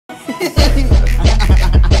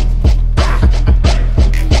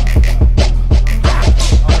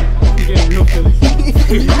getting real Philly. He's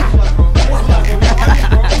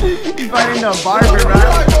fighting the barber, bro.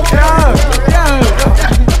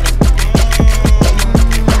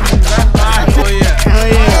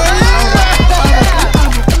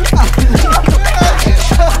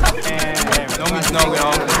 Yo.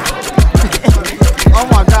 Oh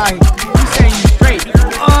my God, he's saying you straight.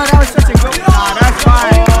 Oh, that was such a good one. Nah, that's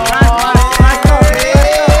fine.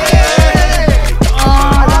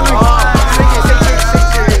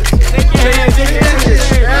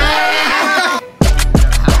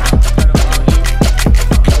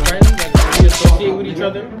 We associate with each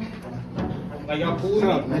other. Like y'all cool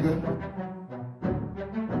up, nigga.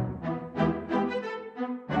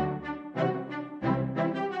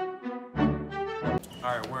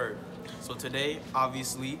 Alright, word. So today,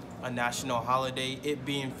 obviously, a national holiday, it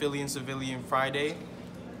being Phillian Civilian Friday,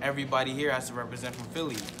 everybody here has to represent from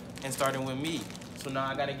Philly, and starting with me. So now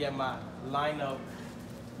I gotta get my lineup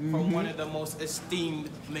from one of the most esteemed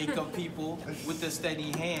makeup people with the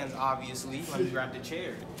steady hands, obviously. Let me grab the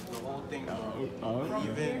chair. The whole thing,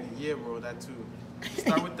 even, yeah, bro, that too.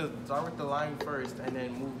 Start with the line first, and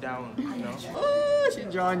then move down, you know? Oh, she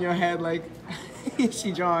drawing your head like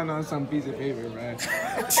she drawing on some piece of paper, man.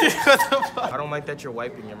 I don't like that you're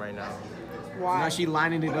wiping it right now. Why? No, she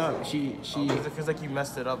lining it up. She. It feels like you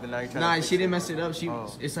messed it up, and now you're trying to. Nah, she didn't mess it up.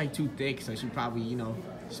 It's like too thick, so she probably, you know,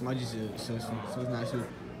 smudges it, so it's not too.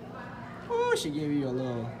 Oh, she gave you a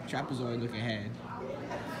little trapezoid looking head.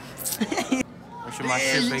 Should my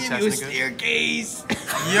shit fake test, nigga? Staircase.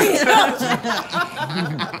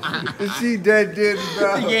 She dead did,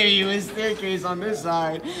 bro. She gave you a staircase on this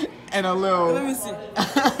side and a little. Let me see.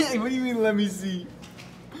 What do you mean? Let me see.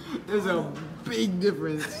 There's a big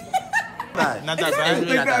difference. Not that bad.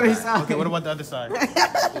 Look at his side. Okay, what about the other side?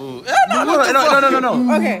 No.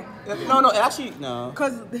 Okay. No, actually, no.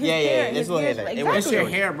 Cause his hair, it's little hair. Exactly. It's your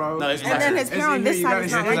hair, bro. No, it's And then his hair on this side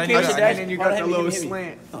is not like and that. then you got the little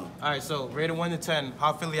slant. Alright, so rated 1 to 10.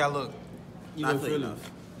 How Philly I look? You look good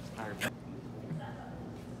enough.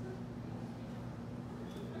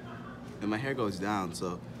 And my hair goes down,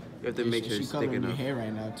 so you have to make sure She it's thick coloring your enough. hair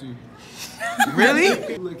right now too. Really?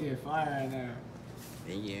 You looking fire right now.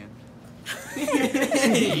 Yeah.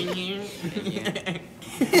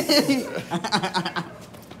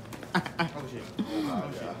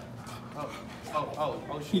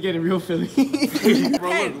 Oh shit. You getting real Philly. Bro,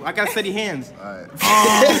 look, I got steady hands. Alright.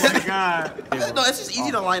 Oh my God. No, it's just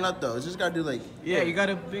easy to line up though. It's just gotta do like. Yeah, you got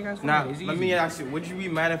a big ass. Now, It's let easy. me ask you, would you be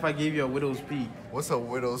mad if I gave you a widow's peak? What's a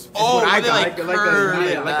widow's peak? Oh, I they got. like Like curve, a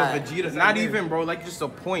Vegeta. Not even, bro, like just a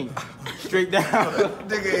point. Straight down.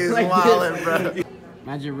 Nigga is Like wildin', bro.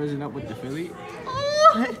 Imagine risen up with the Philly.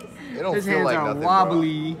 It don't His feel hands like are nothing,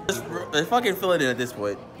 wobbly. They fucking fill it in at this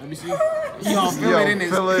point. Let me see. Yo, fill Bro. it in is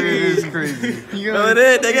Fill it in is crazy. crazy. Fill it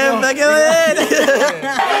in, nigga. Fill it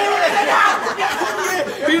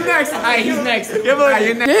in. He's next. Alright, he's next. Alright,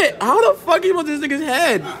 you're next. Shit, how the fuck you want this nigga's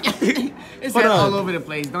head? It's Hold head on. all over the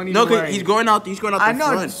place. Don't even No, cause worry. he's going out. He's going out the I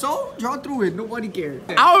know. front. So draw through it. Nobody cares.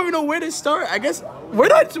 I don't even know where to start. I guess where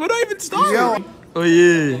do I even start? Yo. Oh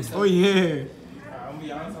yeah. Oh yeah. I'm gonna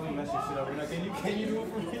be honest, I'm gonna mess your shit up. Can you do it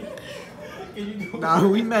for me? Can you do it? Nah,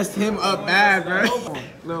 we messed him up bad, bro.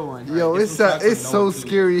 Little one. Yo, it's so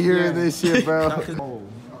scary hearing this shit, bro. Yes,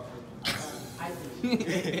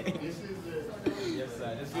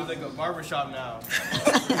 sir. This feels like a barbershop now.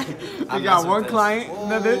 We got one client,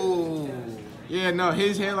 another. Yeah, no,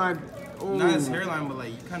 his hairline. Ooh. Not his hairline, but like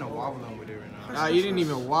you kind of wobbling with it right now. Nah, you didn't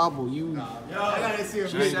even wobble. You. I gotta see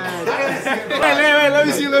She said. Wait, let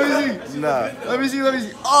me see. Nah. Let me see.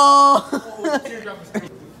 Oh.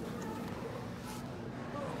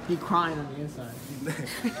 He crying on the inside.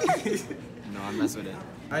 No, I mess with it.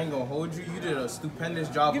 I ain't gonna hold you. You did a stupendous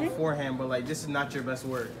job beforehand, but like this is not your best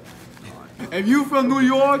work. If you from New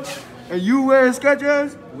York and you wear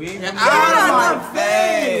Skechers, We ain't Out of my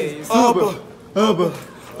face.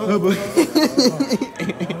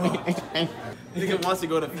 Nigga wants to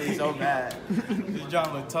go to Philly so bad. This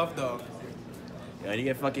job look tough though. Yo, you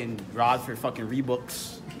get fucking robbed for fucking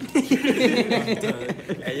Reeboks.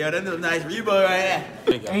 Hey, yo, that's a nice Reebok right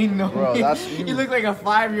there. ain't no. Bro, that's you look like a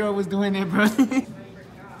 5-year-old was doing it, bro.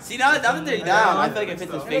 See, now that they're down, I feel like it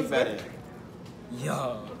fits his face better.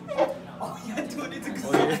 Yo. Oh, yeah, dude, it's a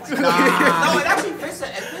good. Nah. No, it actually fits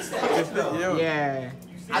that. It fits that. Yeah.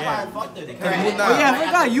 I thought I fucked it. Oh yeah, I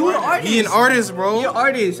forgot. You an artist. He an artist, bro. You're an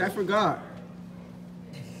artist. I forgot.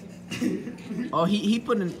 Oh, he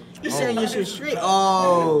put in. He's saying your shit straight.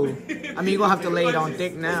 Oh, I mean you gonna have to lay it on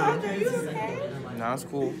thick now. Nah, Nah, it's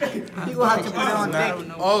cool. He gonna have to put it on thick.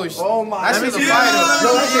 Oh, shit. Oh my. That shit's Let me fire. see.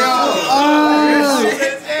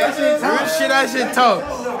 Real shit, that shit tough.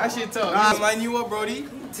 That shit tough. Nah, line you up, Brody.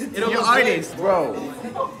 You're an artist. Bro,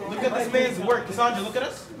 Look at this man's work. Cassandra, look at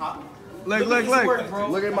us. Look. look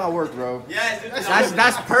at my work, bro.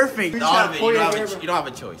 That's perfect. You don't have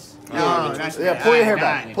a choice. No, that's Yeah, pull your hair got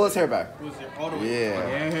back. it. Pull his hair back. All the way.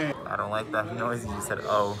 Yeah. I don't like that noise. You said,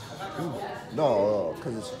 oh. No,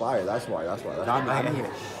 because it's fire. That's why.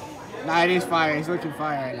 Nah, it is fire. It's looking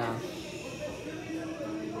fire right now.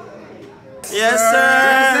 Yes,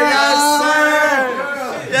 sir.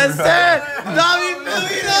 Yes, sir. Tommy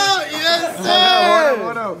Phillian. Yes, sir.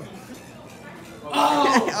 What up?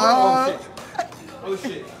 Oh,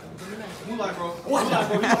 shit. Moonlight, bro. Moonlight,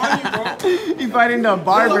 bro. He's on you, bro. He fighting the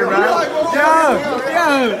barber, bro. Yo.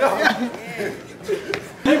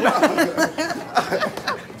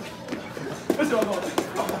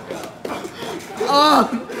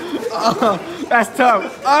 Oh, that's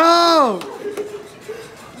tough. Oh.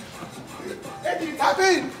 Tap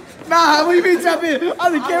in. Nah, what do you mean tap in?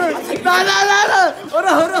 On the camera. Nah. Hold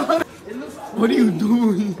on. What are you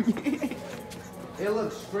doing? It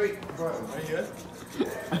looks straight, bro. You know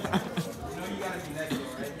you gotta be next, bro,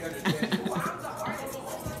 right? You understand?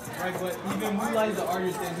 Right, but even Moonlight is the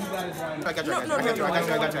artist, then he got his right. I got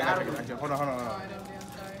you. Hold on.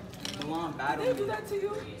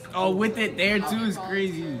 Oh, with it there too is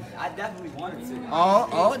crazy. I definitely wanted to.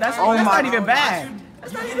 Oh, that's not even bad.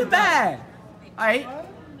 That's not even bad. All right.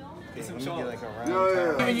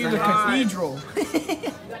 Giving you the cathedral.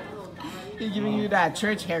 He's giving you that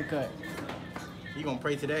church haircut. You gonna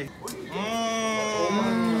pray today?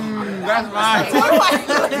 That's mine.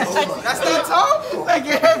 That's not tough? Like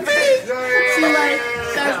your face. She like,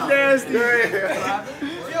 that's nasty.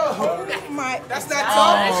 That's not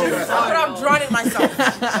tough? I'm drowning myself.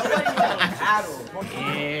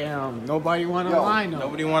 Damn. Nobody want to line up.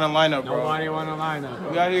 Nobody wanna line up, bro. Nobody want to line up.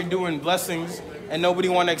 We out here doing blessings and nobody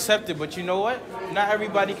wanna accept it, but you know what? Not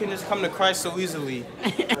everybody can just come to Christ so easily.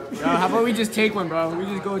 Yo, how about we just take one, bro? We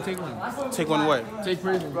just go take one. Take one what? Take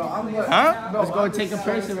person. Huh? Let's go take a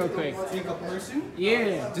person real quick. Take a person?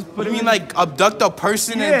 Yeah. Just put You him mean like abduct a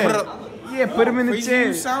person and put a Yeah, put him in the crazy chair.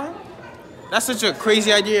 new sound? That's such a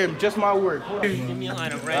crazy idea, just my word. Give me a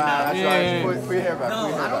line up right That's Yeah. right. Put your hair back.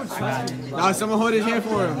 Now someone hold his hair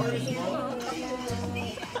for him.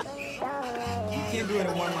 You can't do it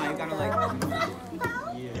in one line. You gotta like.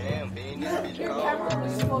 No,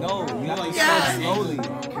 you gotta like start slowly.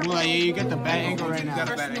 Like, yeah, you get the bad angle right now.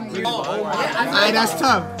 Alright, that's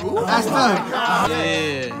tough. That's tough.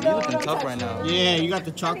 Yeah, you looking tough right now. Yeah, you got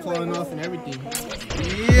the chalk falling off and everything.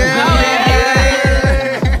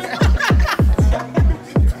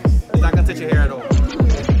 It's not gonna touch your hair at all.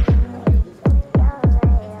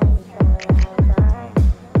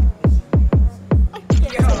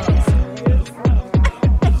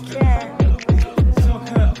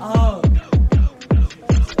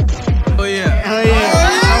 Oh yeah. Oh yeah.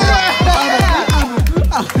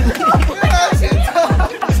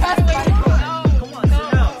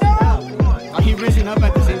 Are he raising up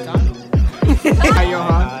at the same time? Hi,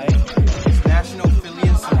 Johan. It's National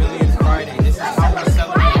Phillian Civilian Friday. This is how we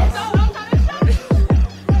celebrate.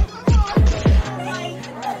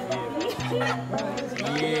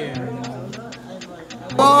 Yeah.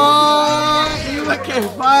 Oh, you looking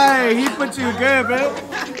fire. He put you good, man.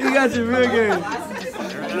 He got you real good.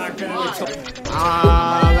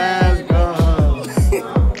 Ah, let's go.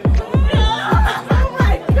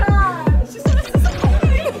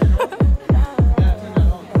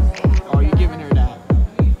 Oh, you giving her that?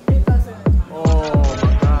 Oh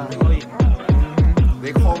my God.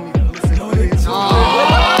 They call me. I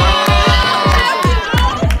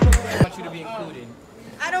want you to be included.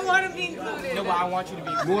 I don't want to be included. No, but I want you to be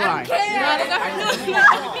included. Moonlight. No.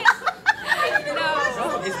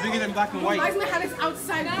 It's bigger than black and white. Why is my hand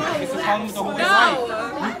outside? It's a problem with the whole No.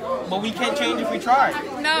 light. But we can't change if we try.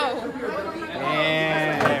 No.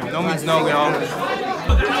 Damn. No means no, y'all.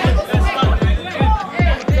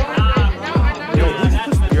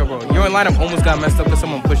 Yo, bro, your lineup almost got messed up because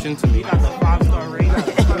someone pushed into me.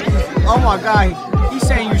 Oh my God. He's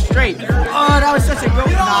saying you straight. Oh, that was such a good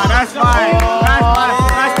one. Nah, that's fine. That's fine.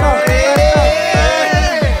 That's cool.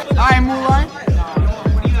 All right, Moonlight.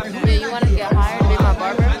 Do you want to get hired and be my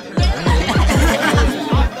barber?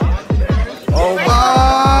 Oh my.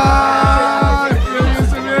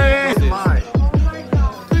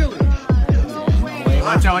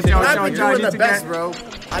 Watch out. I'm doing the best, bro.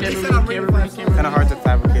 Kind of hard to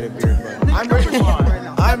fabricate a beard, but I'm rated.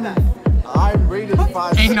 I'm rated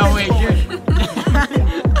 5. Ain't no way, kid.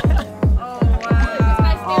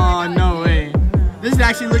 Oh, no way.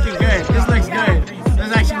 actually looking good. This looks good.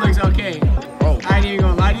 This actually looks okay. I ain't even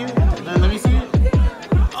gonna lie to you. Let me see it.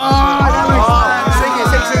 Oh, that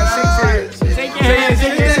looks good. Shake your hand.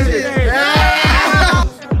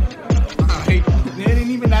 It ain't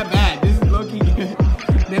even that bad. This is low-key good.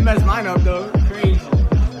 They messed mine up though. Crazy.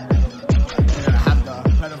 I have the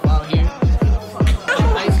pedophile here.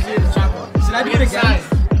 Nice to see the chopper. Should I do it again?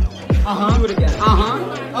 Do it again.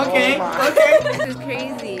 Okay. This is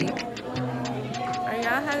crazy. Are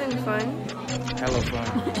y'all having fun? Hella fun.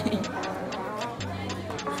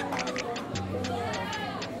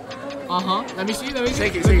 Let me see.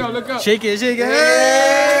 Shake it, Look up. Shake it.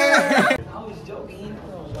 Hey!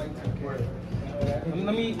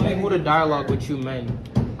 Let me hold a dialogue with you men.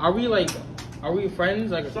 Are we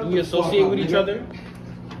friends? Like, do we associate with each other?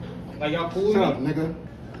 Like, y'all cool with me? nigga.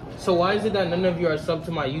 So why is it that none of you are subbed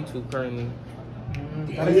to my YouTube currently?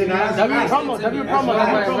 That'd be a promo.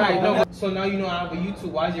 Right. No. So now you know I have a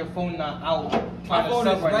YouTube. Why is your phone not out? My phone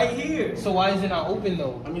is right here. So why is it not open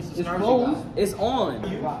though? It's closed. It's on.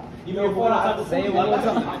 You your phone out. Say it one more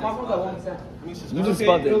time. You just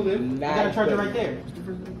spelled it. You got a charger right there.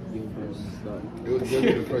 It was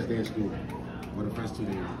good the first day of school. Or the first 2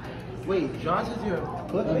 days. Wait, Josh is your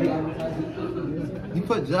clipmate? You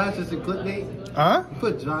put Josh as a clipmate? Huh? You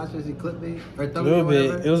put Josh as a clipmate? Or A little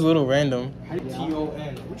bit. It was a little random.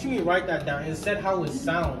 T-O-N. What you mean write that down? It said how it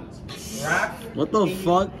sounds. Rap. What the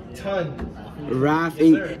fuck? Ton. Raf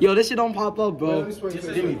Yes, sir. Yo, this shit don't pop up, bro. Yes,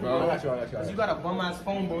 it is, bro. Cause you got a bum ass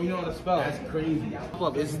phone, bro. You know how to spell. That's crazy.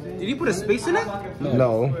 Did he put a space in it?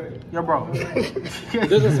 No. Yo, bro.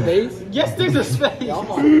 There's a space? Yes, there's a space.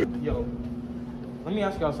 Yo, let me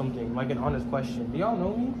ask y'all something, like an honest question. Do y'all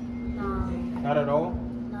know me? No. Not at all?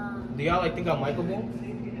 No. Do y'all like think I'm likable?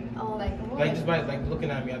 Oh, like what? Like just by like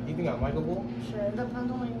looking at me, do you think I'm likable? Sure. It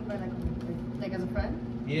depends on what you mean by like as a friend.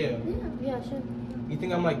 Yeah. Yeah, sure. You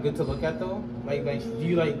think I'm like good to look at though? Like do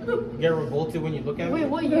you like get revolted when you look at me? Wait,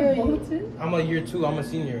 what year are you? I'm a year 2, I'm a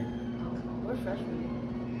senior. We're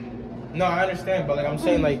freshmen. No, I understand, but like I'm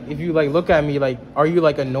saying like if you like look at me, like are you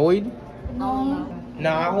like annoyed? No.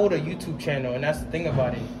 Now I hold a YouTube channel and that's the thing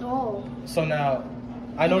about it. Oh. So now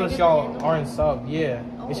I noticed y'all aren't subbed. Yeah.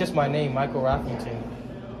 It's just my name, Michael Raffington.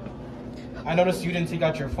 I noticed you didn't take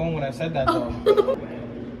out your phone when I said that though.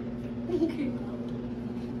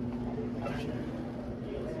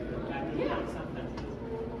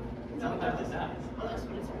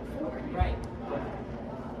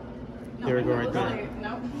 There we go right there.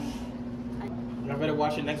 No. I better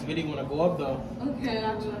watch the next video when I go up though. Okay.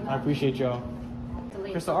 I appreciate y'all.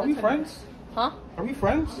 Crystal, are we friends? Huh? Are we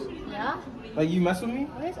friends? Yeah? Like you mess with me?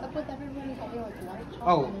 What is up with everybody that you like watch?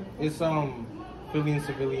 Oh, it's Phillian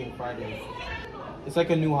Civilian Friday. It's like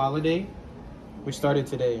a new holiday, which started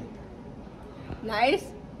today. Nice.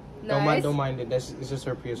 Don't mind it. It's just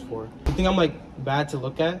her PS4. You think I'm like bad to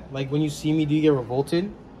look at? Like when you see me, do you get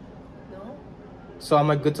revolted? No. So I'm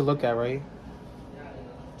like good to look at, right?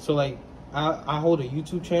 So like I hold a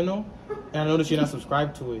YouTube channel, and I notice you're not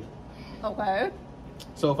subscribed to it. Okay.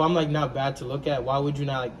 So if I'm like not bad to look at, why would you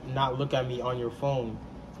not look at me on your phone?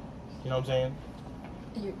 You know what I'm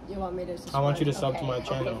saying? You want me to subscribe? I want you to sub to my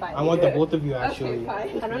channel. fine. I want the both of you actually. Okay,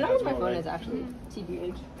 fine. I don't know what my phone is actually.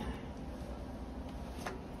 TBH.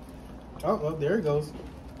 Oh, well, there it goes.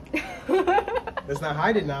 Let's not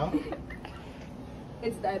hide it now.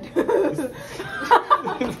 It's dead.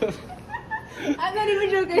 I'm not even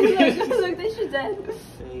joking. Look, this shit's dead.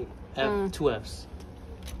 Say F, 2 Fs.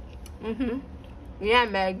 Yeah,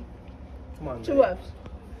 Meg. Come on, 2 Meg. Fs.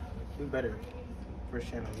 Do better.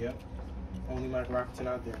 First channel, yep. Only Mike Rockton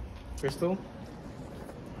out there. Crystal,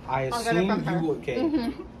 I I'll get it assume from her. you okay.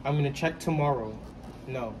 I'm gonna check tomorrow.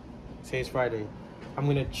 No, say it's Friday. I'm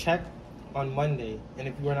gonna check on Monday, and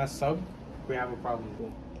if you are not subbed, we have a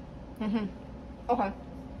problem. Okay.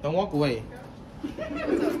 Don't walk away.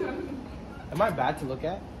 Am I bad to look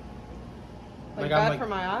at? Like bad for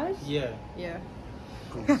my eyes? Yeah. Yeah.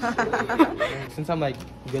 Since I'm like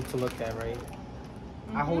good to look at, right?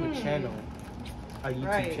 I hold a channel, a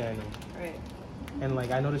YouTube channel, Right. and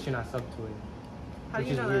like I noticed you're not subbed to it, How do which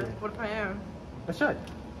you is know weird. that? What if I am? That's right.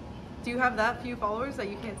 Do you have that few followers that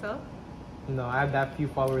you can't tell? No, I have that few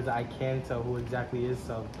followers that I can tell who exactly is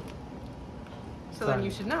subbed. So then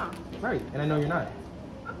you should know. Right, and I know you're not.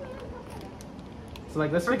 So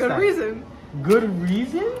like, let's For fix good that. reason. Good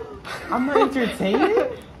reason? I'm not entertaining.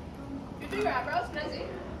 You do your eyebrows? Can I see?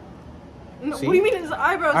 No, See? what do you mean his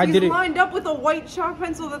eyebrows? I He's did it- lined up with a white chalk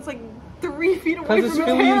pencil that's like 3 feet away Because from it's his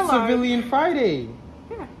Phillian hairline. Civilian Friday.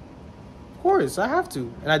 Yeah. Of course, I have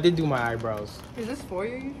to. And I did do my eyebrows. Is this for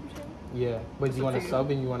your YouTube channel? Yeah, but do you want to Okay. sub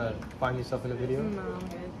and you want to find yourself in the video? No, I'm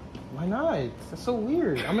good. Why not? That's so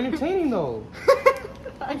weird. I'm entertaining though.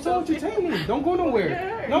 I'm so entertaining. Don't go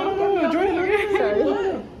nowhere. No. Join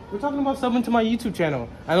it. We're talking about subbing to my YouTube channel.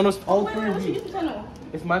 I don't know all three of you.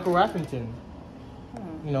 It's Michael Raffington.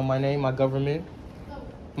 You know my name, my government,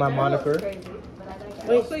 my moniker.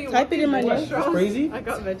 Wait, type it in my name. It's crazy? I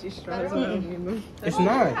got veggie straws. I don't need them. It's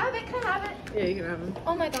not. Can I have it? Yeah, you can have them.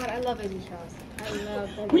 Oh my god, I love veggie straws. I love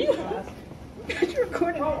veggie straws. You're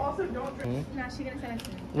recording. Nah, she's gonna send it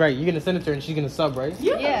to me. Right, you're gonna send it to her and she's gonna sub, right?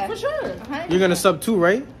 Yeah. For sure. You're gonna sub too,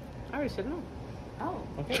 right? I already said no. Oh.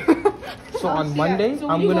 Okay. So on Monday, So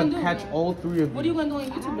what I'm you gonna gonna do? catch all three of you. What are you gonna do on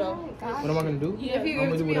YouTube though? What am I gonna do? Yeah, if you I'm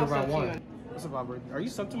gonna give it do to me, I'll whatever I sub to want. you. What's up, Robert? Are you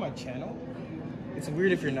subbed to my channel? It's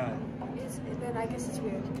weird if you're not. Then I guess it's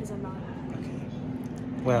weird because I'm not. Okay.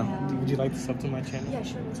 Well, would you like to sub to my channel? Yeah,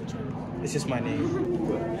 sure. What's your channel? It's just my name.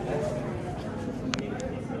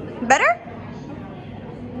 Better?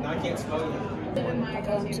 No, I can't spell it.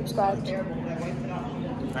 Okay, subscribe.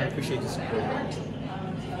 I appreciate the support.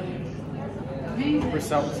 We're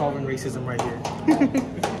solving racism right here.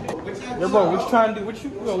 Yo, bro, what you trying to do? What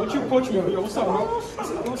you approach me? Yo, what's up, bro?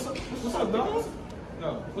 What's up, bro?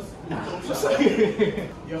 No, what's up?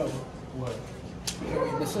 Yo, what?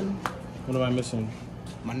 Listen, What am I missing?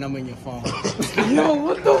 my number in your phone. Yo,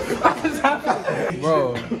 what the fuck is happening?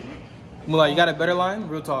 Bro, Mullah, you got a better line?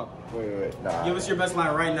 Real talk. Wait. Nah. Give us your best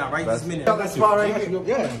line right now, right this minute. That spot right here.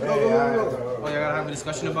 Yeah. Oh, y'all gotta have a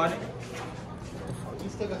discussion about it?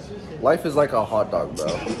 Life is like a hot dog, bro.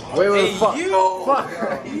 Wait, fuck. Fuck.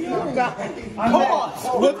 Pause.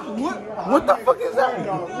 What the fuck is that?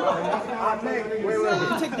 Wait.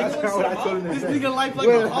 That's not what I told him to This say. nigga life like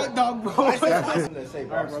a hot dog, bro. That's what I told him to say,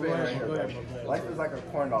 bro. Spit right here, bro. Life is like a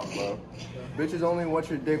corn dog, bro. Bitches only want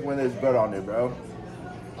your dick when there's butter on it, bro.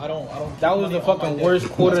 That was the fucking worst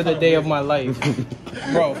quarter of the day of my life.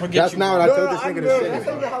 Bro, forget That's you. not what I told this nigga to say. That's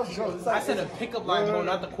how your house goes. It's I like, said a pickup line, bro,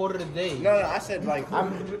 not the quarter of the day. no, I said like No,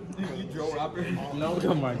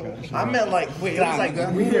 oh my gosh. I meant like wait, it was like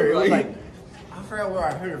weird. It was like I forgot where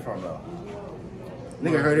I heard it from though.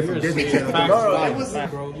 Nigga heard it from Disney Channel. Facts, No, it was.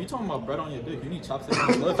 Bro, you talking about bread on your dick? You need chopsticks on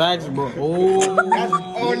your lip. Facts, bro. Oh,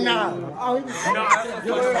 Oh nah. I'm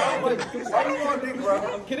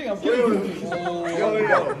kidding. nah,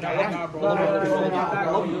 bro.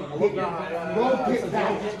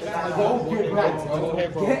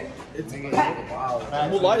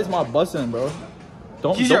 Mullah is my bussin', bro.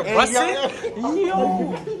 Don't. He's your don't- bussin'?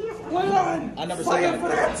 I never said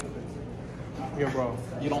that. Yo, bro.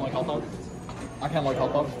 You don't like hot dogs? I can't like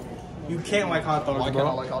hot dogs. You can't like hot dogs, Why can't I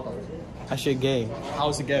bro. like hot dogs? That shit gay.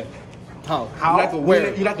 How's it get? How? You like the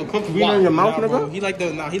wiener? You like the cooked wiener in your mouth, Nah, bro. nigga?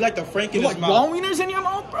 He like the Frank in You his like mouth. long wieners in your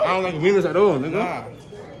mouth, bro? I don't like wieners at all, nigga. Nah,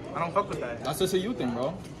 I don't fuck with that. That's just a you thing,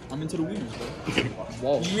 bro. I'm into the wieners,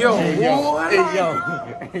 bro. Whoa. Yo,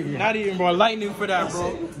 Hey, not even, bro. Lightning for that,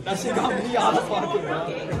 bro. That shit got me out of pocket, bro.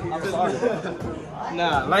 I'm sorry.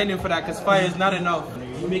 Nah, lightning for that, cause fire is not enough.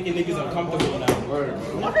 You making niggas uncomfortable now.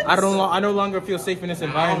 I no longer feel safe in this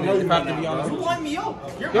environment. If I have to be honest. You line me up.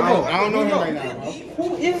 Yo, bro, I don't know him right now, bro.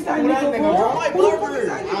 who is that nigga, bro?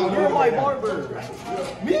 You're my barber.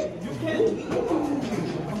 Me? You can't.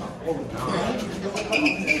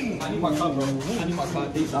 I need my cup, bro. I need my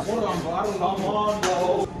cup. Hold on, bro. Come on,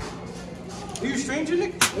 bro. Are you a stranger,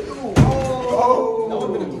 nigga? That would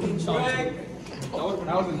have been a clean shot.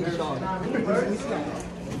 That was a clean shot.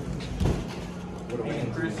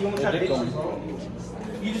 Chris, you almost tried to hit you, bro.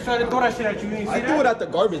 You just tried to throw that shit at you. You didn't see I that? threw it at the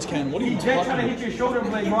garbage can. What are you Jay talking trying to about? hit your shoulder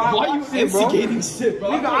blade, bro. I Why are you watched it, bro. instigating shit, bro?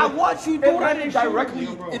 Nigga, I watched you throw that shit directly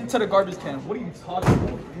into the garbage can. What are you talking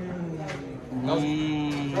about?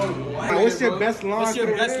 What's your best line? What's your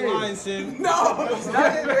for the best day? line, Sim? That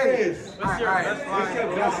is. What's your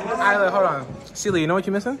best line? Alright, hold on. Sheila, you know what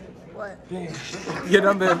you're missing? What? Your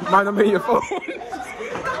number, my number in your phone.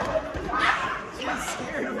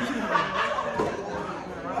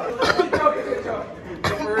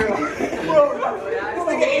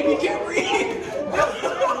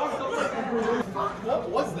 You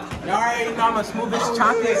already know I'm a smoothest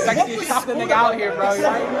chocolate, sexiest chocolate nigga out here, bro. You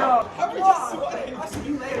already know.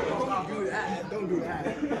 Don't do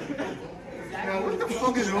that. Man, what the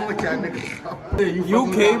fuck is wrong with that nigga? You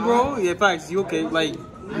okay, bro? Yeah, facts. You okay? Like, You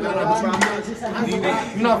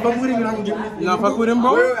not fucking with him? You're not gonna give him you not fuck with him,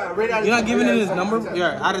 bro? Rate out You're not of giving 10. him his number?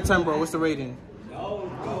 Yeah, out of 10, bro. What's the rating? Oh,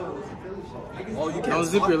 you Don't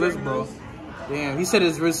zip your list, bro. Damn, he said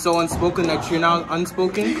his wrist so unspoken that you're now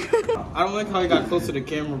unspoken. I don't like how he got close to the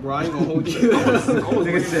camera, bro. I ain't gonna hold you.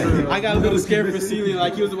 I got a little scared for Phillian,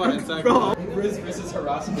 like he was about to attack me. Riz versus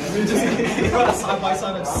harassment. We're just side by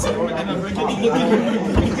side of Sim and I'm looking.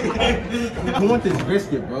 Who want this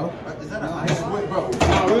biscuit, bro? Is that a ice? Wait, bro.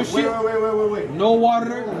 Real shit. Wait. No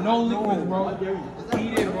water, no liquids, bro.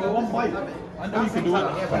 Eat it, bro. One bite. I know you can do it.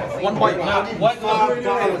 One bite. What?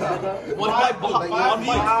 One bite.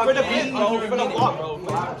 For the beat, bro. For the block, bro.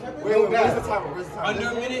 Wait, where's the timer? Under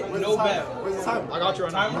a minute, no bad. Where's the timer? I got you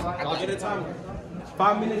on Timer? I'll get a timer.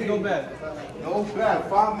 5 minutes, no bad. No bad.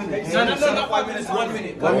 5 minutes. No, not 5 minutes, 1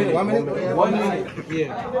 minute. 1 minute. 1 minute. 1 minute.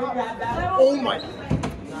 Yeah. Oh my.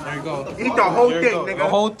 There you go. Eat the whole There thing, you go. nigga. The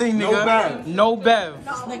whole thing, nigga. No bev. No bev.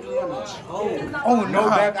 Oh, no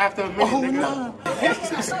bev after a minute, nigga.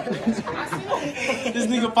 This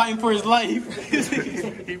nigga fighting for his life.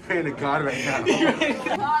 He praying to God right now.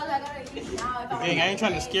 Hey, I ain't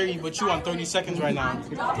trying to scare you, but you on 30 seconds right now.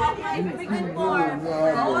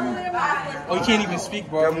 Oh, you can't even speak,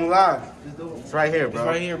 bro. It's right here, bro. It's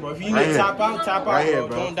right here, bro. If you need to tap out, Right here, bro.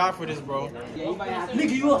 bro. Don't die for this, bro. Nigga,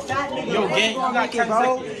 you a fat nigga. Yo, gang, you got 10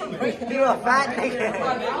 seconds. You a fat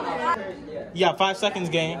nigga. You got 5 seconds,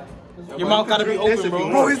 gang. Your mouth gotta be open, bro.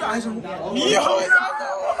 Bro, his eyes are Yo,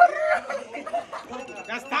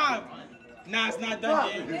 that's time. Nah, it's not done,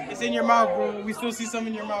 gang. It's in your mouth, bro. We still see some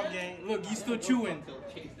in your mouth, gang. Look, you still chewing.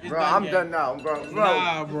 It's Bro, done, I'm gang. done now, bro.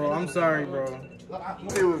 Nah, bro. I'm sorry, bro.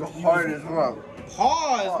 It was hard as fuck.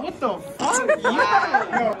 Pause. What the fuck?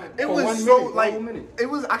 Yeah. It was so like it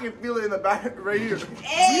was. I can feel it in the back right here.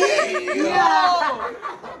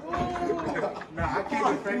 Nah, I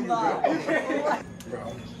can't defend you,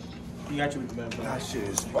 bro. You got you with the band, bro. That shit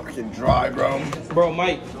is fucking dry, bro. Bro,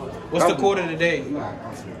 Mike, what's the quote of the day?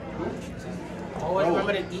 Always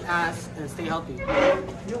remember to eat ass and stay healthy.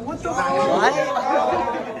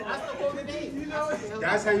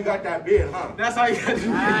 That's how you got that beard, huh? That's how you got to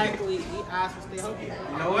Exactly. Eat ass and stay healthy.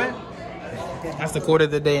 You know what? That's the quote of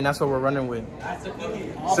the day, and that's what we're running with.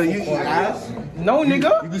 So you eat ass? No,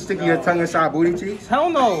 nigga. You be sticking your tongue inside booty cheeks? Hell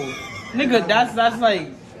no. Nigga, that's like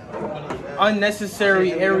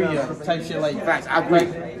unnecessary area type shit. Like facts. I agree.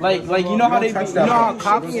 Like you know how they, you know how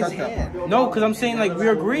cops. No, because I'm saying like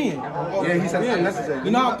we're agreeing. Yeah, he said unnecessary.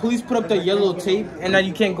 You know how police put up the yellow tape and that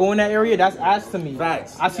you can't go in that area? That's ass to me.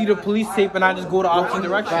 Facts. I see the police tape and I just go the opposite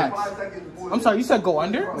direction. I'm sorry, you said go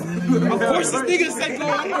under? Of course this nigga said go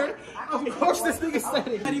under. Of course this nigga said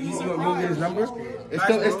it. You gonna move his number?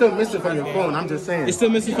 It's still missing from your phone. I'm just saying. It's still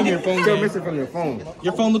missing from your phone. Still gang. missing from your phone.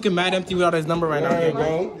 Your phone looking mad empty without his number right now, Yeah, gang.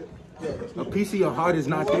 bro. A piece of your heart is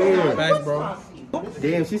not there. Facts, bro.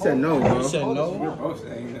 Damn, she said no, bro. You said no? We're both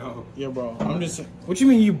saying no. Yeah, bro. I'm just. What you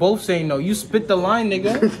mean you both saying no? You spit the line,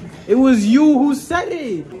 nigga. It was you who said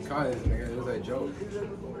it. Call this nigga. It was a joke.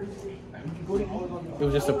 It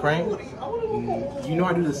was just a prank. You know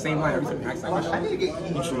I do the same line every time you ask that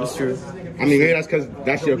question. It's true. I mean, maybe that's because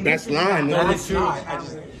that's your best line. That No, is true. No.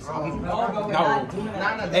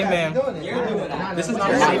 Hey, man. This is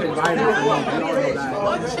not a safe environment for me. You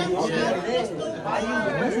don't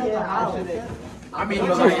know that. I mean,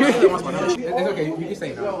 it's okay. You can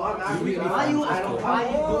say no.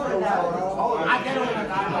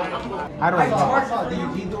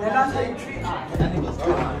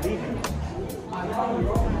 I don't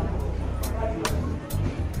know.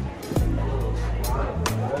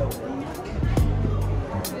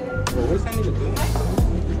 What's that nigga doing?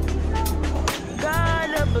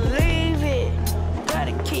 Gotta believe it.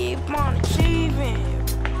 Gotta keep on achieving.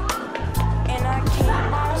 And I keep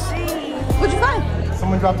on seeing. What'd you find?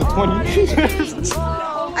 Someone dropped the 20.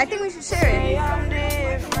 I think we should share it.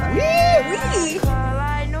 Oui.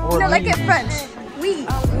 Or No, like me. in French. Oui.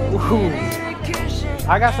 Ooh.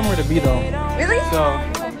 I got somewhere to be though. Really? So,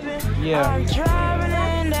 yeah.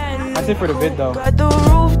 I sit for the vid though. Got the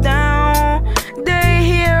roof